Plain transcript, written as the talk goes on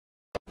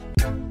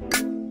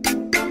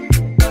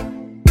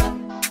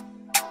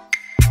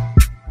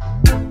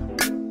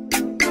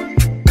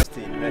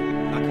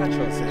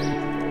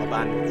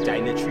ban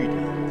China treaty.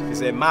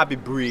 It's a maybe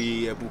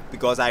brave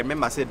because I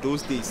remember I said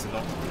those days,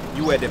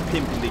 you were the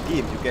pimp in the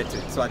game, you get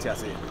it. So what I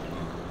say.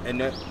 And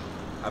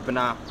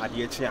Abena at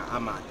the chair,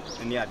 Aman,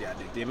 and the other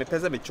day, my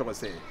person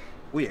say,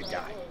 we a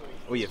guy,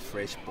 we a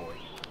fresh boy.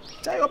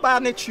 Tell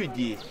about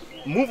treaty.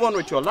 Move on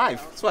with your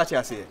life. So what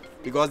I say.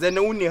 Because then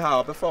only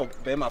how before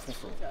Bema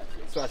Fufu.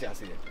 So what I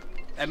say.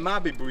 And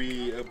maybe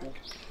brave.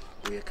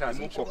 We can't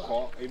move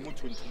cocoa, a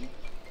mutual.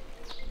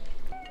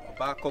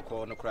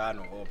 Cocoa no crown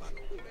or over.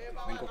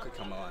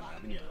 Come on,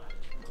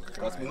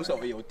 because most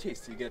of your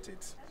taste, you get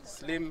it.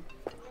 Slim,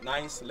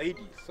 nice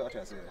lady, such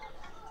as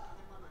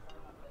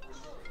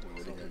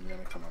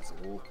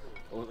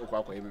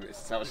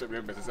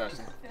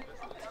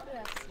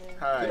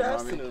Hi, good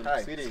afternoon. Hi,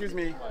 excuse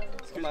me.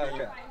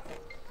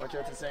 What you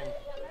have to say?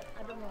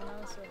 I don't know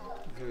answer.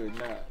 Good.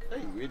 Nah,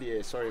 hey,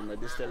 really sorry, my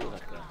disturb you.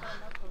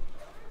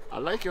 I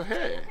like your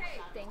hair.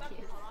 Thank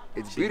you.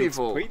 It's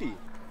beautiful. Pretty.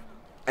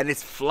 And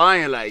it's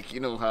flying like, you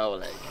know how,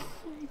 like.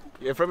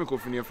 You're from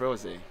Kofi, your friend,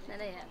 say?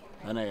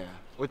 Nana,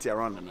 what's your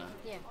around, Nana?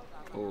 Yeah.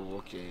 Oh,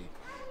 okay.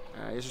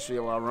 I used to see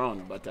you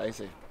around, but I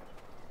say,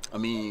 I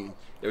mean,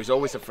 there is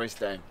always a first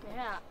time.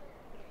 Yeah.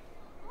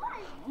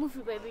 Movie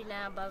baby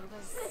now, but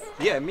because.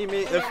 Yeah, me,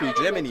 every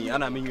Germany,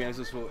 and I mean, you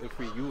also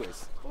every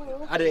US.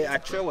 I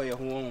travel your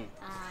home.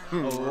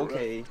 Oh,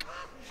 okay.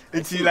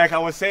 It's like I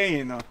was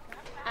saying,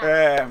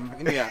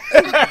 Yeah.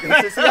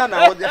 This is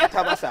now what the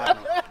Tabasa.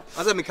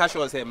 As a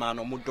casual say, man,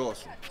 or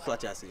Mudos,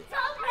 such as it.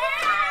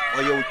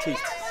 Or your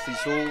taste is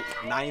so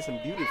nice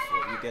and beautiful,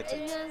 you get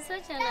it. You're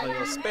such an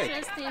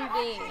interesting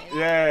being.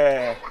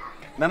 yeah.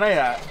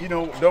 Nana, you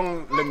know,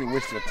 don't let me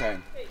waste your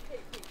time.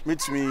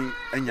 Meet me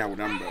and your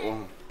number.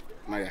 Oh,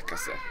 my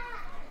casa.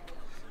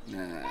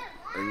 Nah,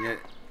 and yet,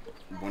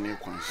 Bonnie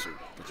Quansu,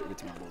 but you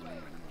with my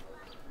bone.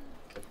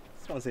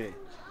 Someone say,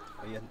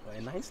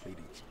 a nice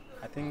lady.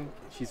 I think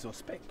she's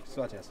suspect,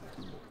 such as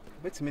it.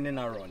 But me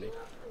now, Ronnie.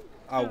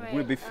 I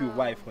will be few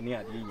wife for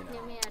near the union.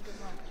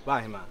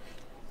 Bye, man.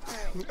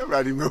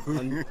 Everybody know.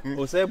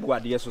 O say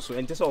boade yeso so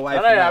enti so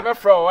wife. I have a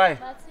fro why?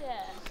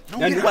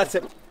 And what say?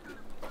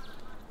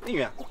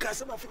 Yeah. O ka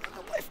say my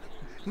wife.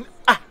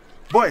 Ah,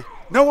 boy,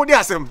 now what dey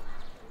asem?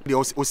 Dey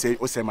o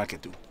say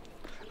market too.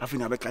 After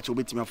na be catch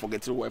obeti me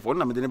forget your wife.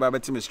 Ona me dey never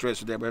beti me stress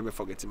so dey be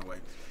forget my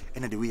wife.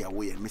 And the way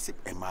away me say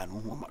e man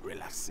who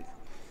relax.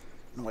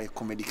 No way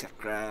comedy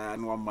kakra,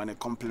 no man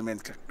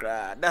compliment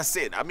kakra. That's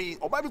it. I mean,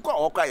 oba bi kwa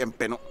okwa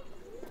empe no.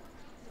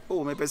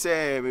 Oh, me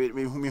pese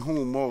me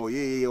hu mo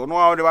ye ono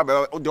a de ba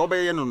de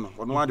obeye no no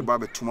ono a de ba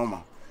be to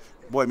mama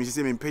boy me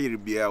say me pay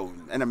bia o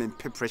na me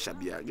pay pressure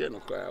bia ge no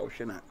kwa o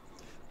hwe na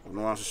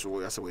ono a so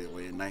ya say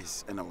we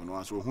nice and ono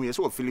a so hu ye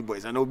so Philly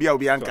boys and obi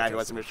anka he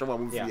was me show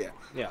am fear.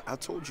 Yeah, I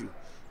told you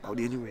about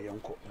the anyway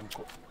yanko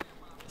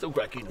so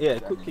cracking. Yeah,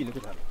 quickly look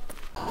at that.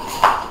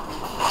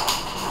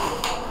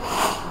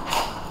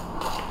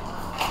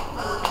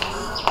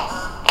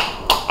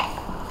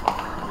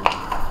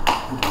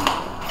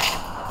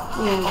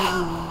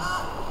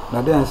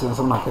 Na dey answer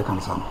some na take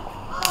answer.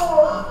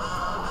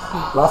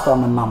 Last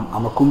time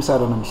I'm a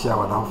kumside on Michia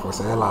Wadam for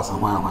say last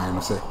time I no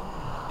say.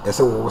 I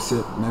say we say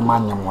me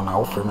man nyam na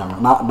wo frɛ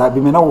me. Na da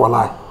bi me na wo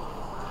lie.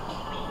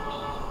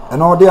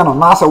 And all there no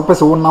na say wo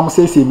pese wo nam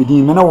say me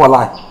din me na wo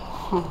lie.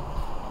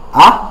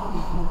 Ah?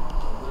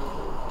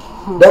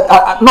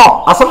 That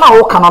no, as na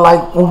wo kana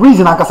like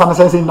reason akasa na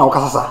say na wo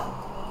kasa.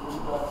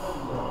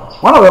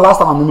 One of the last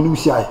time I me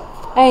Michia.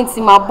 Ain't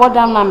my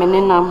bodam na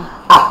menenam.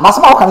 Ah,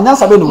 masema wo kana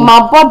nyansa be no. My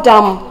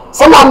bodam.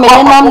 So na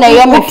menenam na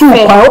ye me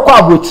fe. Wo kwa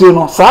abotire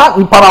no. Sa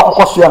nipa na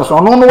akokɔ so ya so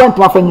no went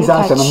ma fa nyisa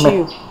nse no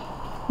me.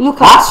 Look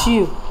at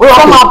you.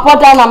 So my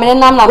bodam na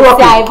menenam na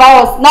say I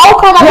virus. Na wo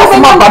kana be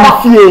me ba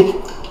fie.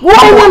 Wo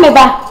be me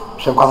ba.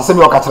 Hwɛ kwasa se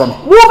me wo ka kyerɛ me.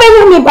 Wo be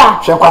me ba.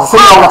 Hwɛ kwasa se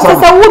me wo ka kyerɛ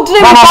me. Se wo dire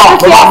me ba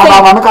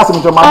fie. Na me ka se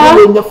me to ma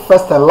be nye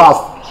first and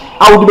last.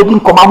 I would be dim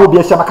komamo bi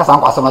asia na kasa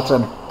nkwasa na kyerɛ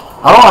me.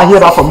 I don't want to hear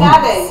that from you.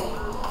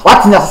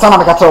 What in your son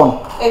na ka kyerɛ me.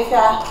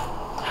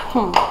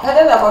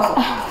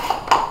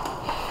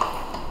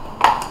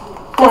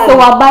 So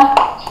waba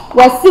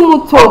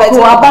wasimu to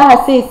waba ha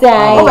say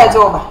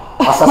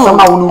asasa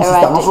na wonu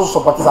sister no so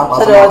support san kwa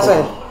so no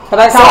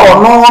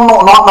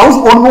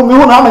na me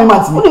hu na many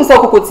months ni say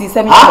kokoti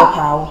say me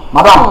pa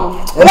madam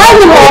why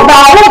you know ba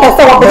wo be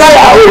say wo be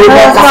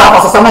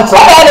asasa na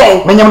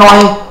kyerɛ me nyem no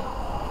wan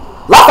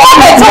last time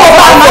me to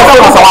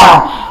ba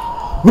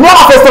me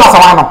na festival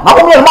sawana na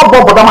wo me no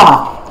bobo da mana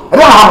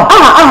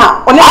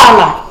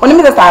Oni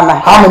mi sana.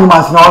 How many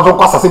months now so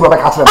kwasa se be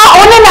ka kyerɛ.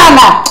 Oni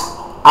nana.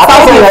 I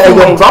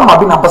say drama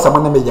bi na pesa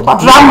mo na me ye but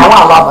drama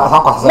wa ala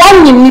san kwasa.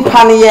 Wan nyim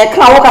nipa ne ye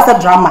kra wo kasa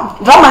drama.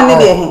 Drama ne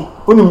de he.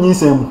 Onim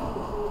nyinsam mu.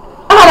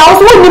 Na wo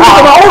so nyim nipa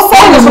wo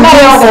so ne so na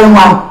ye o de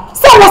nwa.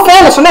 So wo so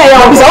ne so na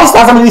ya bisa o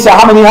sta some nisha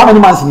how many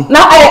months ni na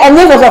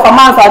enye so for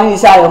months ani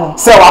nisha ya ho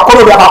se wa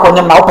koro bi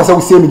akonyem na wo pese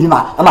wo sie mi di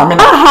na me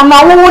na aha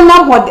na wo na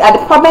ho ade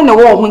papa be na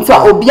wo ho nti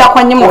obi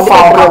akonyem wo fa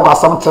wo ka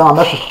some time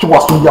na hwehwe wo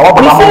so bia wo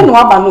ba na me se no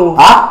aba no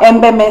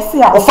embe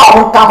mesi a wo fa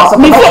wo ka ba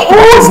some me se o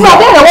na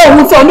de na wo ho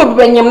nti ono bi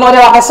benyem no de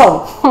wa ka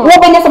so wo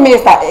benye for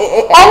minister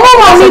eno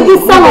wa ni di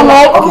sama na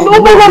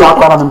wo be na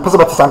akwa na me pese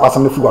ba ti san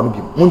kwasam na fi wa no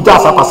bi mun ja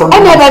sa kwasam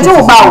ene be je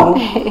wo ba wo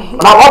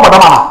na wo ba da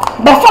ma na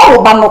be fa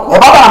wo ba no ko e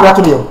ba ba na me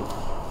to de o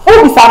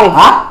bi sare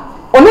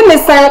oni me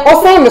sen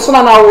o sen me so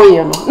na wo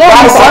ye no na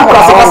ya san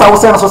kwasam wo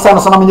sen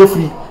so na me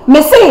free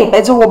me se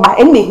be je wo ba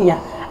ene hia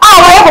wa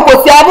ye ko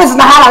ti abis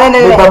na hala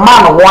ne the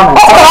man warning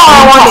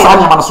sa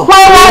nya man so na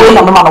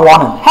me man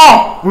warning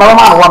me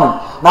man warning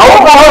na wo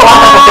ba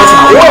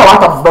one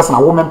type of person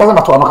wo me person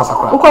na to no kasa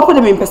kra wo ko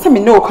de me person me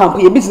no kan ko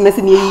ye business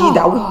ni yi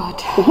da wo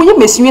ho ye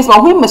machine ma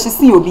ho ye machine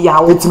si obi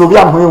ya wo etino bi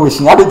an ho ye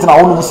machine ade tina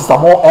wo no sister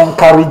mo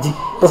encourage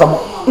person mo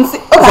nsi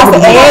o ka se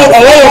ye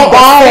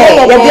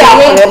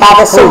ba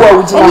ba so wo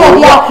uji na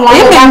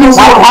ye me ni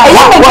so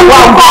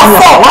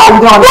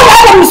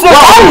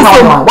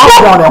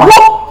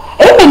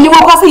ebe ni wo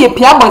kwa se ye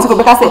pia mo nti ko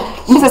be ka se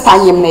Mrs.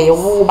 Anyem na ye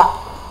wo ba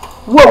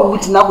wo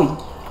wuti na ho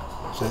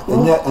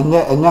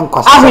enye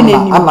nkwasa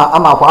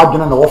ana kwa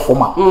adwene na wo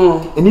foma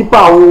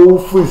enipa wo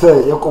free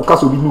say ye ka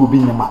so bi ni obi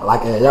nyema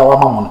like ya wa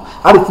mama no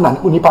ade tina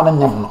onipa na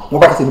nyem no wo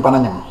ba ka se enipa na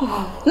nyem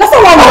na se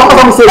wa na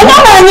ka se na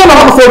nyem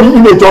na se bi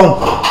image on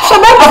so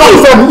be ka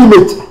se bi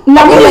image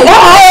na me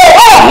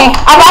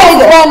About it,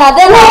 na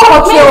then I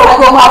want you to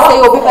come say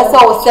obi pese o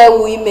say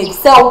we image,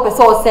 say o pese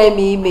o say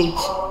me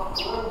image.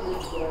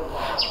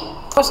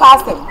 o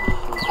shasem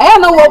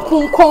na wo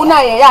kunkun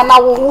na ye ya na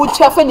wo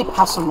chefe ni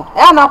paso no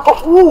na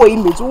wo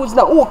image wo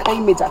na wo kan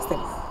image asem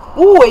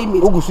wo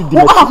image ogusu di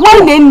wo na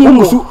ni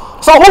mu so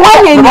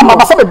wo ni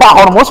ma se be ba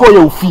ho no mo so ye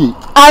ofie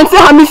anti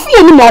ha me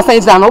fie ni me asan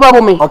jana wo ba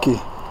bo me okay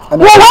wo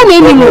ni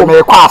ni mu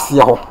me kwa ase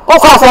ho ko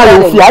kwa ase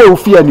ye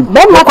ofie ani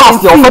me kwa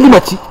ase ho fani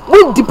machi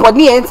wo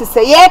diponi en ti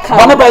say ye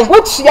kan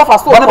wo chia fa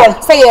so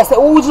say yes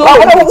wo jo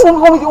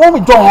wo mi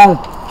john ho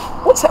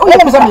wo ye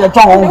be say me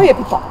john ho wo ye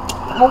pita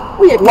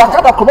we wa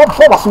kada ko bo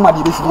wa suma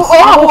di besi o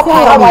ya wo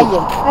ka wa ye o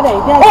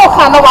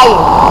ka na wa ye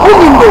wo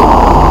ni ndo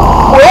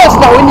o yes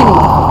na wo ni ni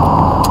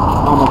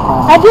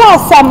ade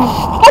asam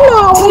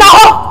na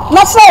ho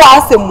na so wa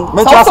asem mu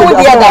so wo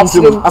dia da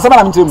chim asama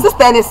na mtrim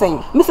sister ni sen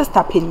me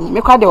sister penny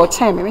me kwa de o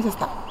chen me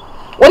sister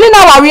oni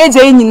na wa we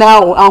je nyina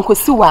o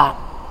ankosi wa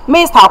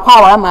me sister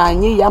kwa wa ma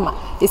anye ya ma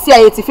esi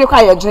aye ti fe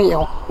kwa ye dwen ye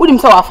ho wodim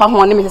se wa fa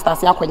ho ne me sister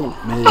se akwanyem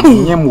me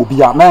nyem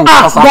obi a me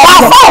nkasa wa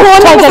fa ho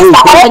ne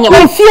sister akwanyem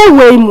Me fie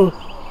we mu.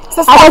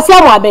 Abasi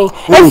amu aben. E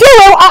fie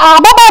we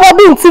ababa wo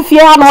bi nti fie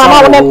ha no na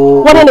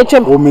wona ne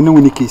twem. o me ne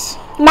wini case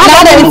na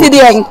na ni ti de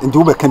en nti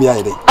wo be kan ya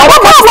ye de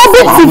ababa wo bi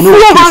nti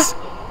fie ha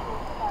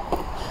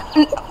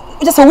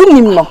just a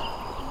winning no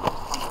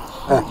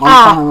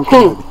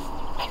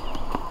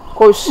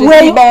ko shi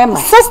We be ma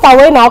sister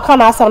we na aka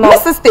na asam na. my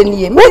sister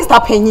ni me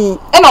sister penyi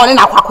e na one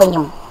na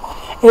akwanyem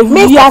E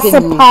vi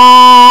ase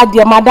pa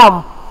de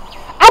madam.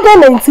 Ada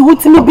na nti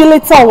wutimi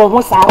bility wo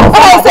ho sa.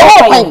 I say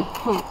oh pen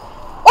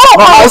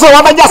so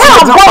wa ba just wa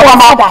ba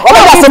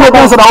just me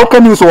go so na o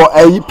kan news o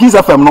Peace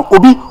FM no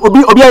obi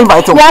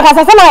invite o Ya ka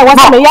sa na wa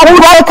se me ya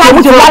broadcast o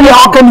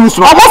kan news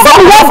no Aba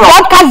sa ya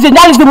broadcast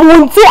journalism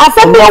unti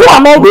asem bi na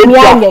me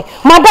anye.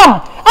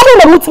 Madam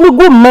Ada na wutimi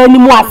gu mani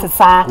mu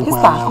asesa. Gu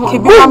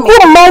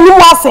mani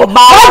mu ase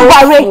ba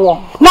ware.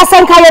 Na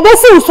sanka ye be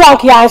si nso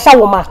anke ya ansha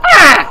wo ma.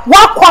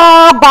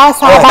 Wakwa ba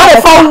sa ba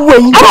fa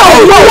wei.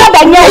 Ya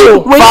da nya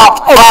wei.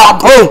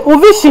 O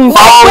vision. we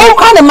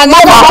kan na man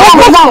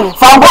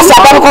fa go sa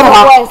ba ko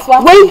ma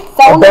Wei,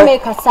 sa won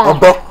make asa.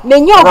 Me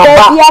nyo be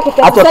bia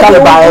keke se.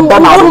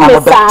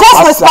 just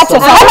respect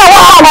yourself na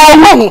wa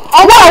money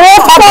wa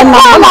fa Na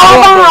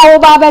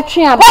ba ba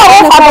twa ba.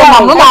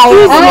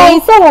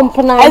 Ai se won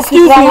pona.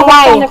 excuse me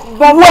why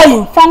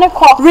wait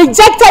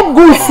rejected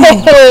goods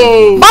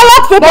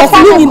ballot papers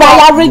ni na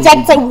ya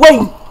rejected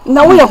way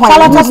na we hwan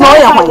na we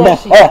hwan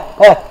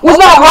we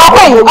na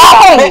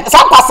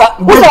sa pasa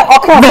we say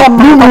okay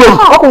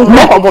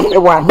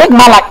big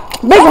man like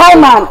big high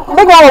man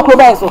big one o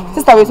club so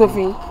sister we so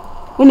free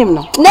we nim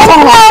no Na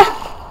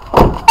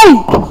hey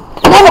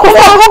na ko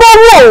fa go wo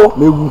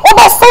mewu o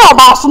ba say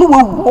oba so no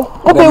wo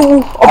o be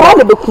wu oba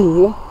na be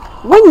kun wo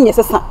wenye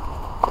sesa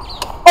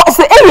o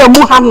se eya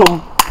mu hanom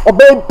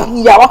oba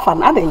bia wa fa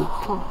na den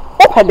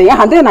o pe den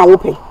ha den na wo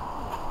pe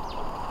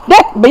de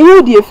be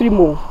yu di efiri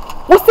mo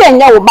wo se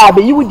enya wo ba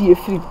be yu di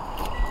efiri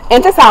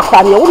ente sa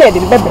akwa ne wo na de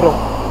bebro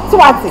so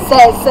what se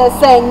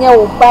nya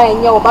wo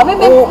ba me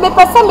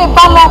pese me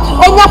bala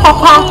enya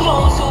papa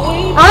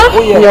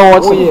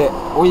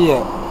oh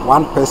yeah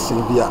one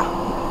person bia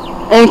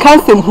en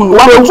kan sem hu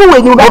wa ju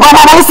we ni ba ba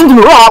listen to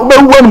me o be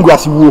wo nim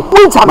guase wo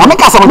ma me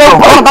kasa mo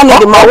ba na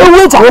de ma wo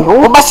we ja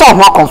o ba sha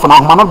ho akọmfona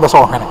ho ma no be so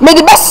hwene me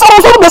de be so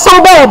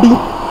ba bi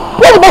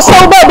we de be so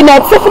ba bi na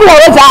tifiri wa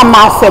ja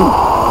ma asem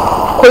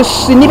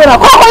Koshi ni be na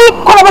ko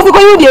ba se ko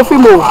yu de free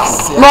mo.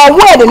 No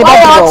wo de ni ba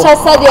do. O che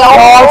se de o.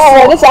 O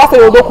se de cha se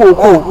do ko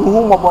ko.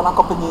 Hu mo bo na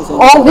company se. O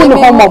hu ni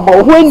ho mo bo,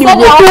 hu ni wo.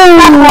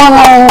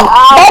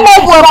 Ba na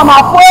go ra ma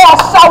fo ya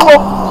sawo.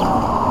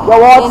 Yo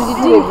wo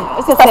ndidi.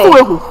 Se se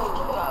we hu.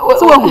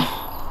 Se we hu.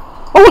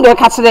 O hu de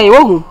ka kire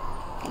wo hu.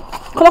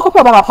 Kola ko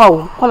pa ba papa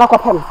o. Kola ko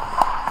pa mi.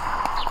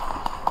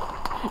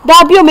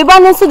 Da bi o me ba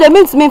no so de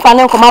me fa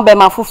na nkoma be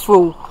ma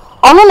foforo.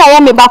 Ono na ya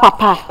me ba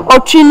papa. O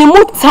twi ni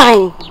mu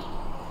tan.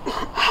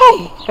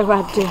 Hi,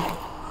 Erade.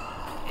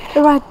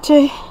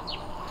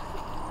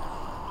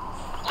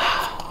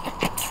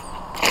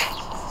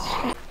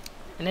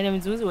 And then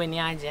I'm when you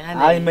I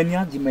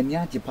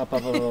maniaji, papa,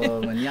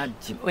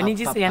 maniaji. When you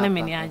just say I'm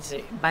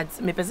maniaji,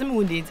 but me person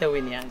would eat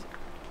when you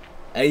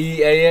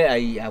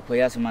I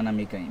acquire some man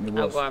making me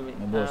boss,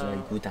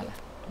 like Gutala.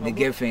 The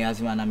girlfriend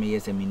as man, I may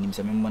yes, I mean,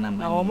 some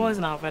money. Almost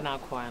now for an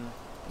aquan.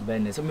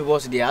 Ben, some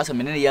boss, the ass, a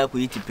minute, ya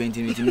could eat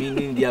painting, which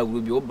means India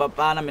will be over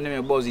Pana,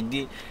 and boss,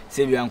 it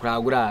save you and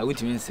Cragura,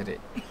 which means it.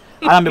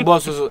 I'm a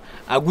boss,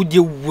 a good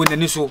deal with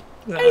an issue.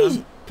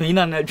 Pain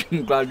and I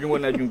drink, you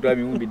want to drink,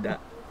 won't be that.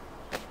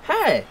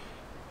 Hey,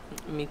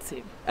 me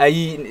too.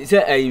 I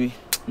say,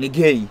 I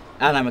gay,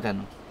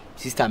 Alamecano.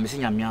 Sister,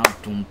 missing a meow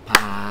to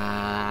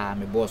pa,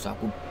 my boss, I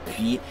could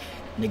pee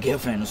the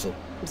girlfriend so.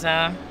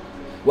 Sir,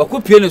 what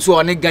could pee so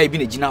on a guy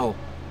being a general?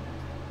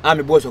 I'm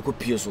a boss, I could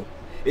pee so.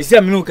 It's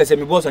a milk as a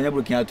boss, and you're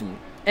looking at you.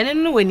 And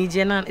then no when you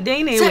general, they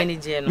ain't when you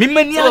general. Me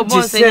mania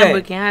just say,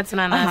 looking at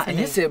and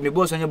I say, my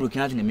boss, and you're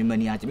looking at me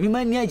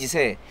mania just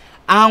say,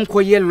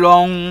 Uncle ye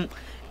long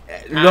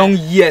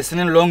years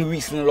and long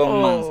weeks and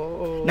long months.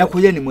 Na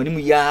koye ni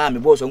money ya me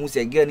boss won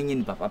say girl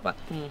ni papa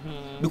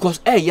because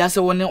ya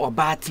say won or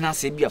bad na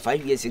say bia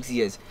 5 years 6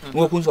 years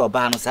wo kun so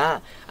ba no sa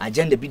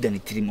agenda bi da ni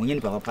trim onye ni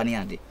papa ne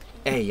ade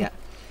ya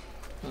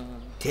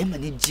tema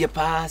ni je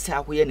pa say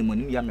akoye ni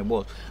money ya me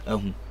boss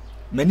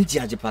mani je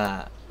age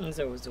pa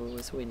nze wo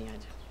ni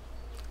age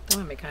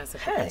Tama me ka say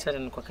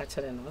ka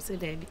chere no say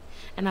daddy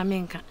and I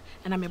menka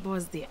and I'm a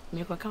boss there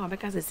me ko ka wa be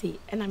ka say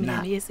and I'm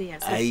me say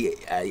yes I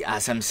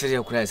asam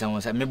serious cry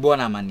someone say me born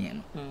amane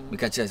no me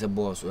ka chere say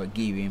boss wa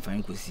give you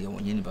fan ko si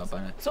wonye ni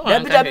papa na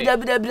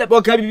dabi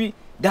bo ka bibi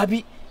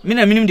dabi me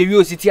na minim de wi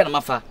ositi na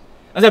mafa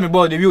asa me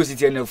boss de wi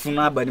ositi na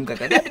funu abanim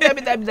kaka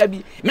dabi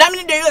me na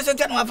minim de wi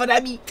ositi na mafa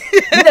dabi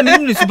me na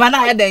minim ni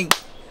subana ya dan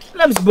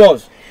na me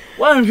boss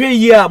one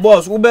year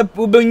boss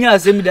ube nya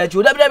asem da chi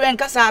dabi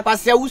nkasa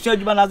kwase wusu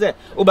adwuma na ze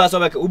ube so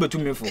be ube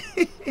tumefo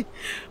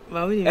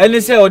ma woni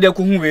eni say o de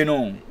ko hu we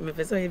no me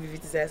person e vivi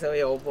say say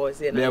your boss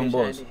na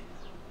boss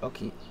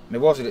okay me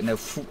boss na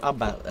fu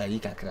aba yi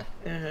kakra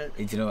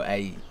enti no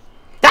ai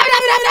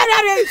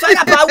dabi so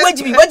na pa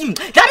wajimi dabi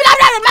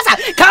masa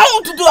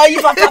count to ayi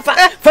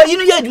fa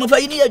yinu ye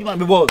adwuma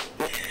me boss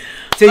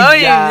say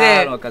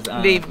ya no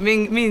kasa babe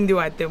me ndi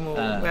watemo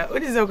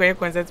what is okay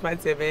concert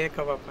party be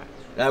ka papa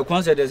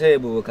concert dey say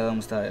bo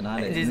kalam star na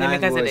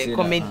na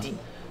comedy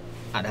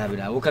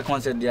adabida wo ka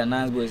concert dey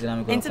announce boys na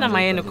me ko entina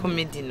maye no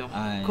comedy no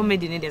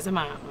comedy ne dey say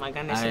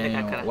magana she dey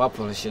kakara wa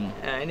portion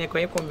ene ko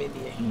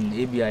comedy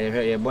e bia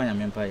ye bonya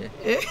me mpa ye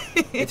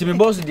enti me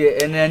boss dey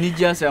ene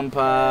anigi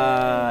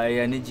asempa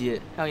ye anigi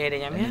oh ye dey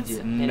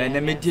nyame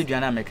na me di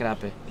aduana me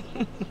krape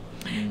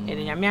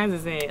ene nyame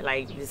say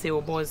like they say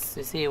o boss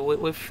say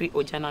we free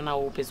ojana na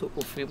wo pese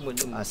o free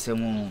modum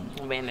asemu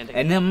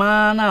ene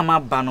ma na ma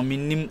ba no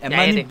minim e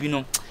ma ni bi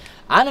no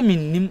ana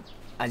minim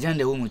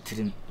agenda wo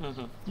mutirim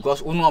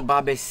because uno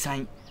oba be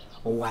san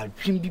o wa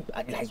twin bi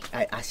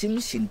like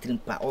asem sentrim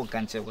pa o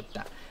kanche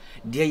wota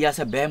de ya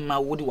se be ma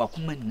wo de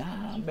wakoma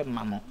na be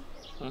ma no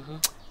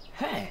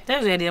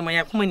tell you de ma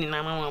yakoma ni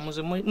na ma mo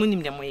so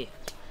munim de mo ye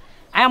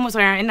I am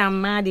sorry na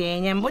ma de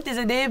enyem but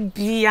is dey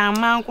bi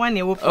ama kwa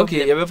na wo problem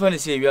okay you be fun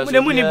say we are so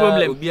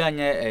obi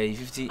anya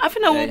 50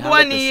 afina wo bo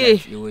ani ye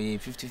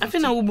 50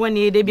 afina wo bo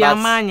ani de bi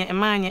ama anya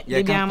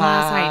de bi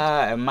ama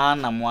side e ma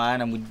na mo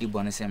ana mo di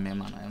bone se me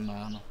ma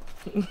no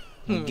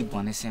di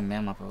bone se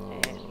me ma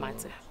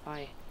matter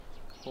oi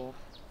oh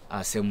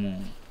asemu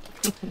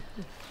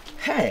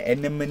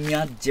enemani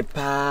age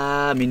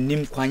pa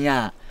menim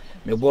kwanya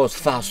me boss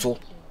fa so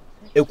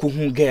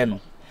ekuhu ge no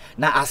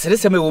na asere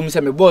se me wo mi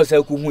se me boss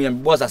ekuhu ya me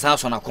boss asa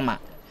so na koma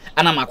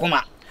ana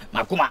makoma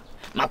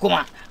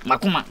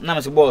na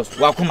me se boss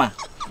wakoma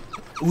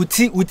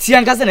uti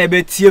ankasa na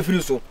ebe tie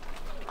firi so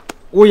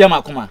wo ya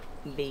makoma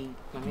be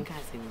mama ka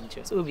se mi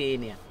ncho so bi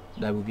enia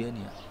da bi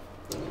enia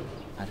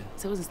ade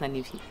so was na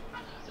nifi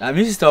a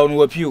mi sister on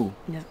wapi o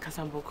nya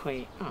kasa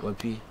bokoi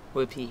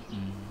wapi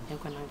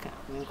enko nanka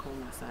menko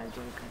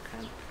massage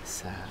kakana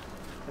sa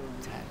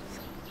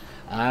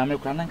me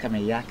kwana nka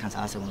me ya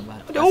kansa ase mo ba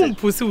de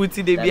pusi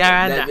wuti de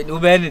biara da u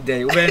be ni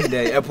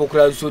dey e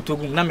pokura so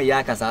togum na me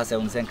ya kansa ase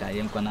mo senka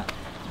ye nkwana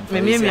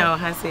Me o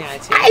ha say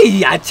ache.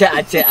 Ai ache.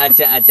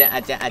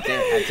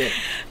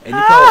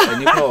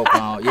 Enipa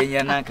kwa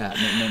yenye naka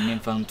me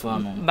mfanto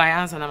ano. By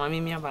answer na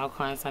mami ba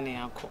kwa answer na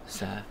yakọ.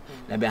 Sa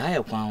na be ha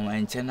ye kwa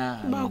enche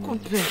na Ba ko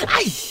pe.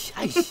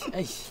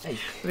 Ai.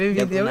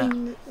 Baby dey.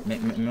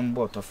 Me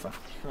mbo tofa.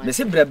 Me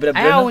se bra.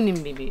 Aya woni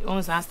bibi.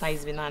 On sa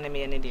styles bi na na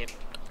me ne dey.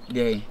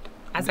 Dey.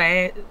 Asa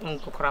e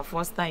nkokora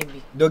first time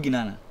bi. Dogi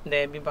nana.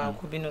 Dey bi ba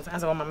ko bi no.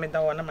 Asa o mama da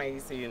wona ma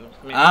yisi you know.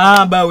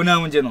 Ah, ba una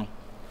munje no.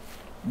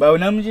 Ba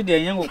una munje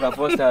dey nyen nkokora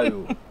first time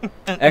yo.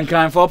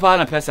 Enkran for pa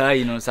na pesa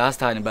yi no sa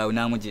star ni ba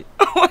una munje.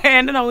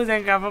 And then I was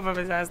in cover for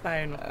the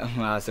style.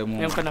 Ah, se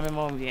mo. Eu quando me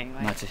mom bien.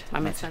 Mate.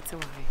 Mama sate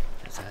wa.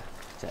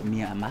 Sa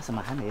mi amasa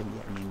ma hana mi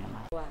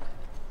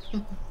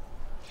ma.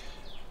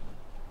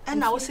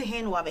 And I was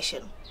saying wa be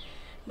shelo.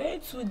 By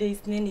 2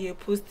 days you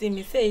posting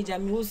me say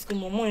jam use ko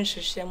mo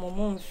nhwehwe mo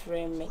mo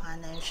frame me.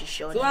 Ana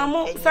nhwehwe. So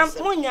am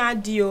some monya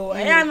adio.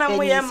 Aya na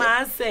mo ye ma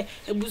ase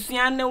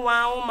ebusua ne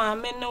wa wo ma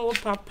me ne wo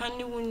papa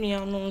ne wo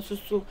nua no nso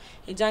so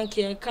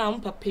ejanke ka am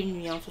papa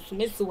nua nso so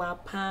mesi wa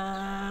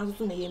pa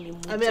so na ye me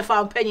mu. Abi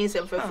fa panyin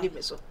sem fa fili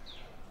me so.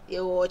 Ye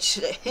wo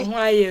chire. Ho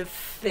aye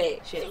fe.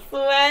 So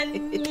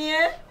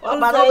anie. O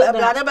ba no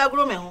brada ba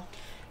gro me ho.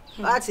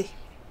 Ati.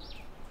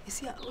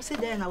 Isi o se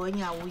dey na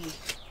wanya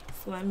awoye.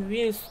 So I'm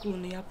real school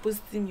no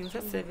posting me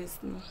for service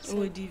no.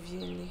 O DV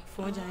ni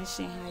for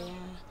junction haya.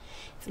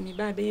 Ti me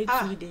ba be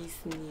 2 days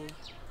ni.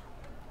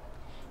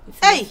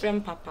 Hey,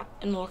 friend papa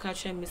and no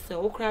catch me say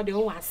o kra de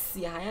o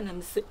wase haya na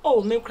me say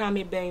oh me kra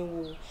me ben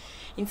wo.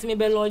 Inti me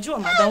be lodge o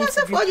madam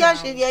to be. O ya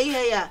she dey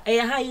here ya.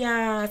 Eh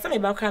haya, say me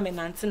ba kra me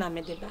nante na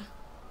me de ba.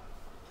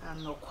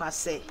 Ano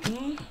kwase.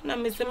 Na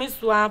me say me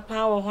so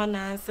apa wo ho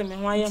na say me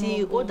ho aye mo.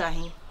 Ti o da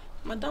hin.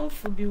 Madam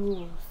Fubi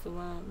wo so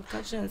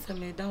catch and say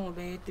me down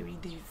over 3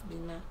 days be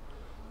na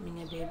me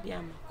ne baby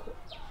amako.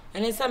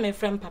 And then some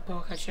friend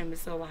papa catch me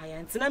so wa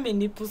ya ntina me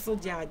nipu so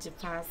judge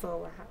pa so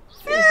wa ha.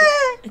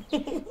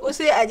 O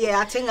say ade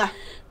atenga.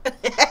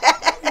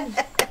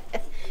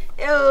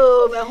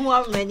 Yo me ho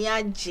amani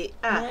age.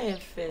 Ah,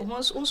 efe.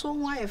 O so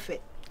ho efe.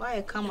 Wa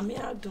ye kama. Me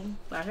adom.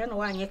 Ba hwe no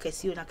wa anye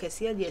kase o na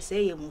kase de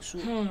se ye musu.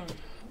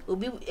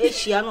 Obi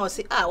ehia na o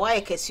say wa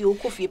ye kase o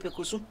kofie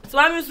pekosu. So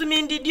am so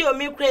me ndidi o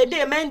me kra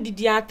dey man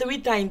didi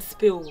 3 times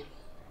pe o.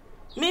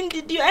 Me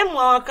ndidi e mo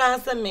aka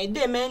say me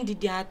dey man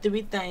didi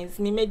 3 times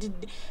me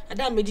didi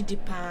ada me didi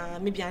pa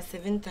me bia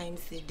 7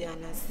 times e dey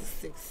na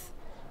 6.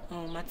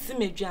 Oh mati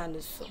me dua no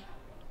so.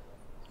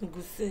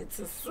 Go say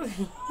so.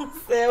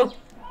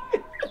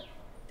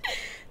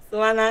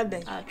 So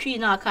another. Twi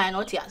na aka na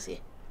o ti ase.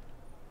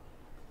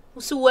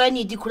 Usu wa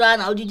ni di kura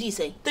na o didi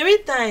say 3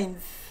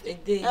 times a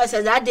day. I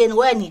said that day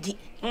wa ni di.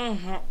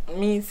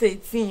 Me say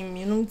team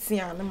me no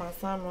tia na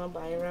masano ba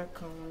ira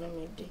kan na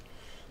me di.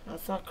 Na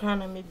sakra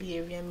na me bi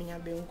area me nya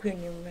be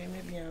nkwanyu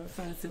me bi an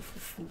fancy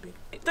fufu be.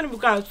 Tell me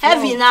because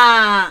heavy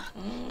na.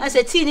 I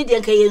said tea ni de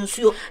nka ye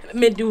nsuo.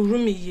 Me di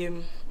room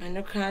yem.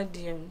 Ano ka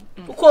de.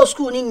 Ko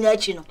school ni na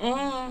chi no.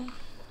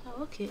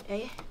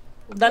 Okay,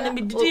 Dan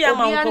me didi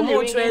am am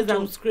come treasure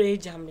am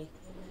scratch am me.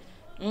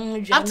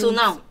 Up to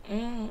now.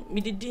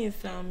 Me didi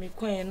nsa me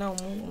kwan na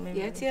mo.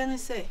 Ye tia ne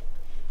say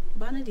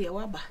ba ne de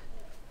wa ba.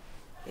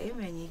 E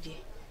manyi je.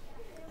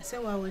 Ase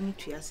wa wani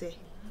tua say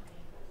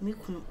me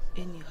kunu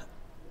eni ha.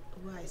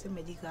 Wa ise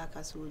medical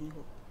akaso oni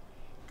ho.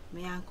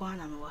 Me anko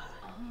ana me wa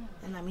ha.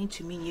 Na me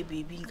ntumi nye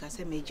baby nka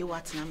say me je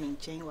watena me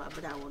nchen wa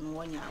bra wo no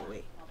wonya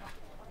awe.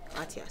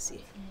 Ati ase.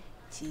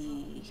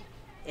 Ti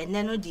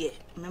enne no de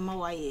mema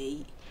wa ye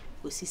yi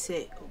osi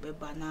say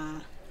obeba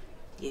na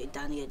ye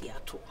dan ye de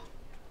ato.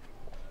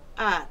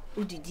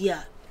 Udidi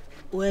a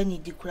wani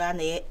di kura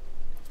na ye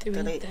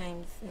 3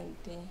 times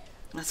a day.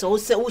 So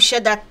we share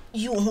that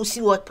you who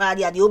see what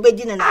party at the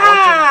obedient and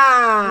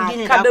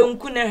watching.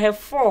 Kadonku na he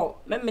 4.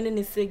 Me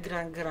ne say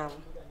gram.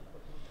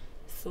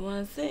 So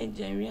I say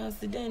Jerry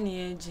accident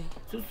e eji.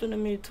 So na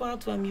me to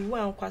ato am wu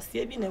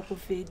ankwase bi na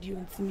kofedi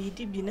ontimi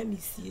di bi na me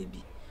sie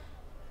bi.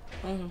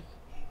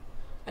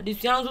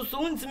 Adisuan so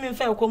ontimi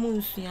mfa ekomu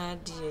nsua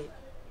de.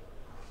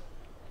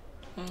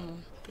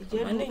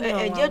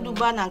 Eje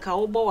duba na nka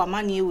wo bo wa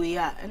mane ewe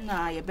a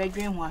na ye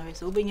bedwen ho ahwe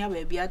so obenya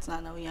ba bia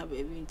tena na wonya ba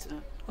bi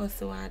ntina. O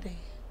se wa de.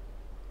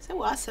 Se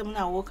wa asem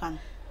na wo kan.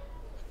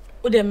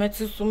 O de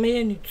meti so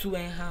me ni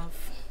 2.5.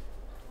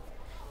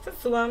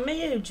 Se wa me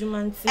ye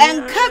adwuma nti.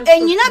 Enka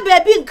enyina ba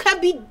bi nka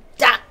bi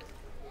da.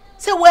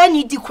 Se wa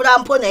ni di kura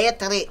mpo na ye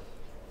 3.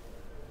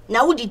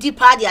 Na wo didi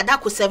pa de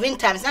adako 7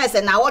 times na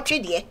se na wo twe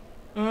de.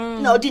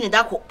 Na odi ni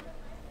dako.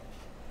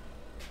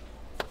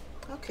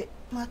 Okay.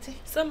 Mate.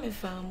 Some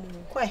famu.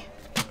 Kwe.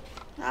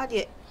 Na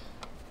de.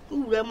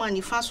 Ure ma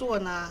ni fa so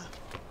na.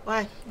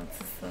 Why? What's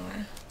so?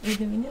 We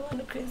don't want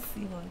to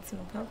crazy want to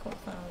pack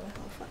up.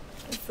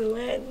 So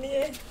when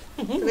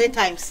 3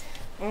 times.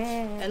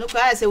 And look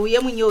I say we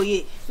am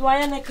ye. So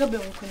I na ka be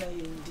nko na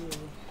ye ndi.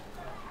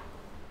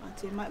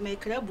 Mate me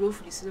kra bro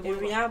fris le.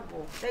 Every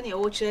abo. Then e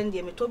wo kire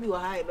ndi me tobi wa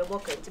ha e be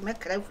boka nti me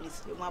kra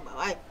fris le mu aba.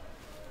 Why?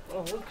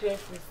 Oh, who kra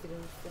fris le.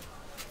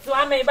 So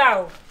I may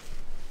bow.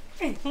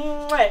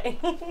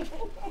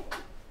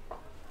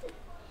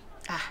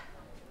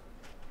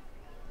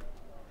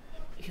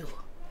 Yo.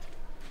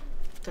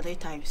 3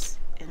 times.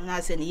 And I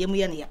said,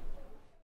 Yemuya.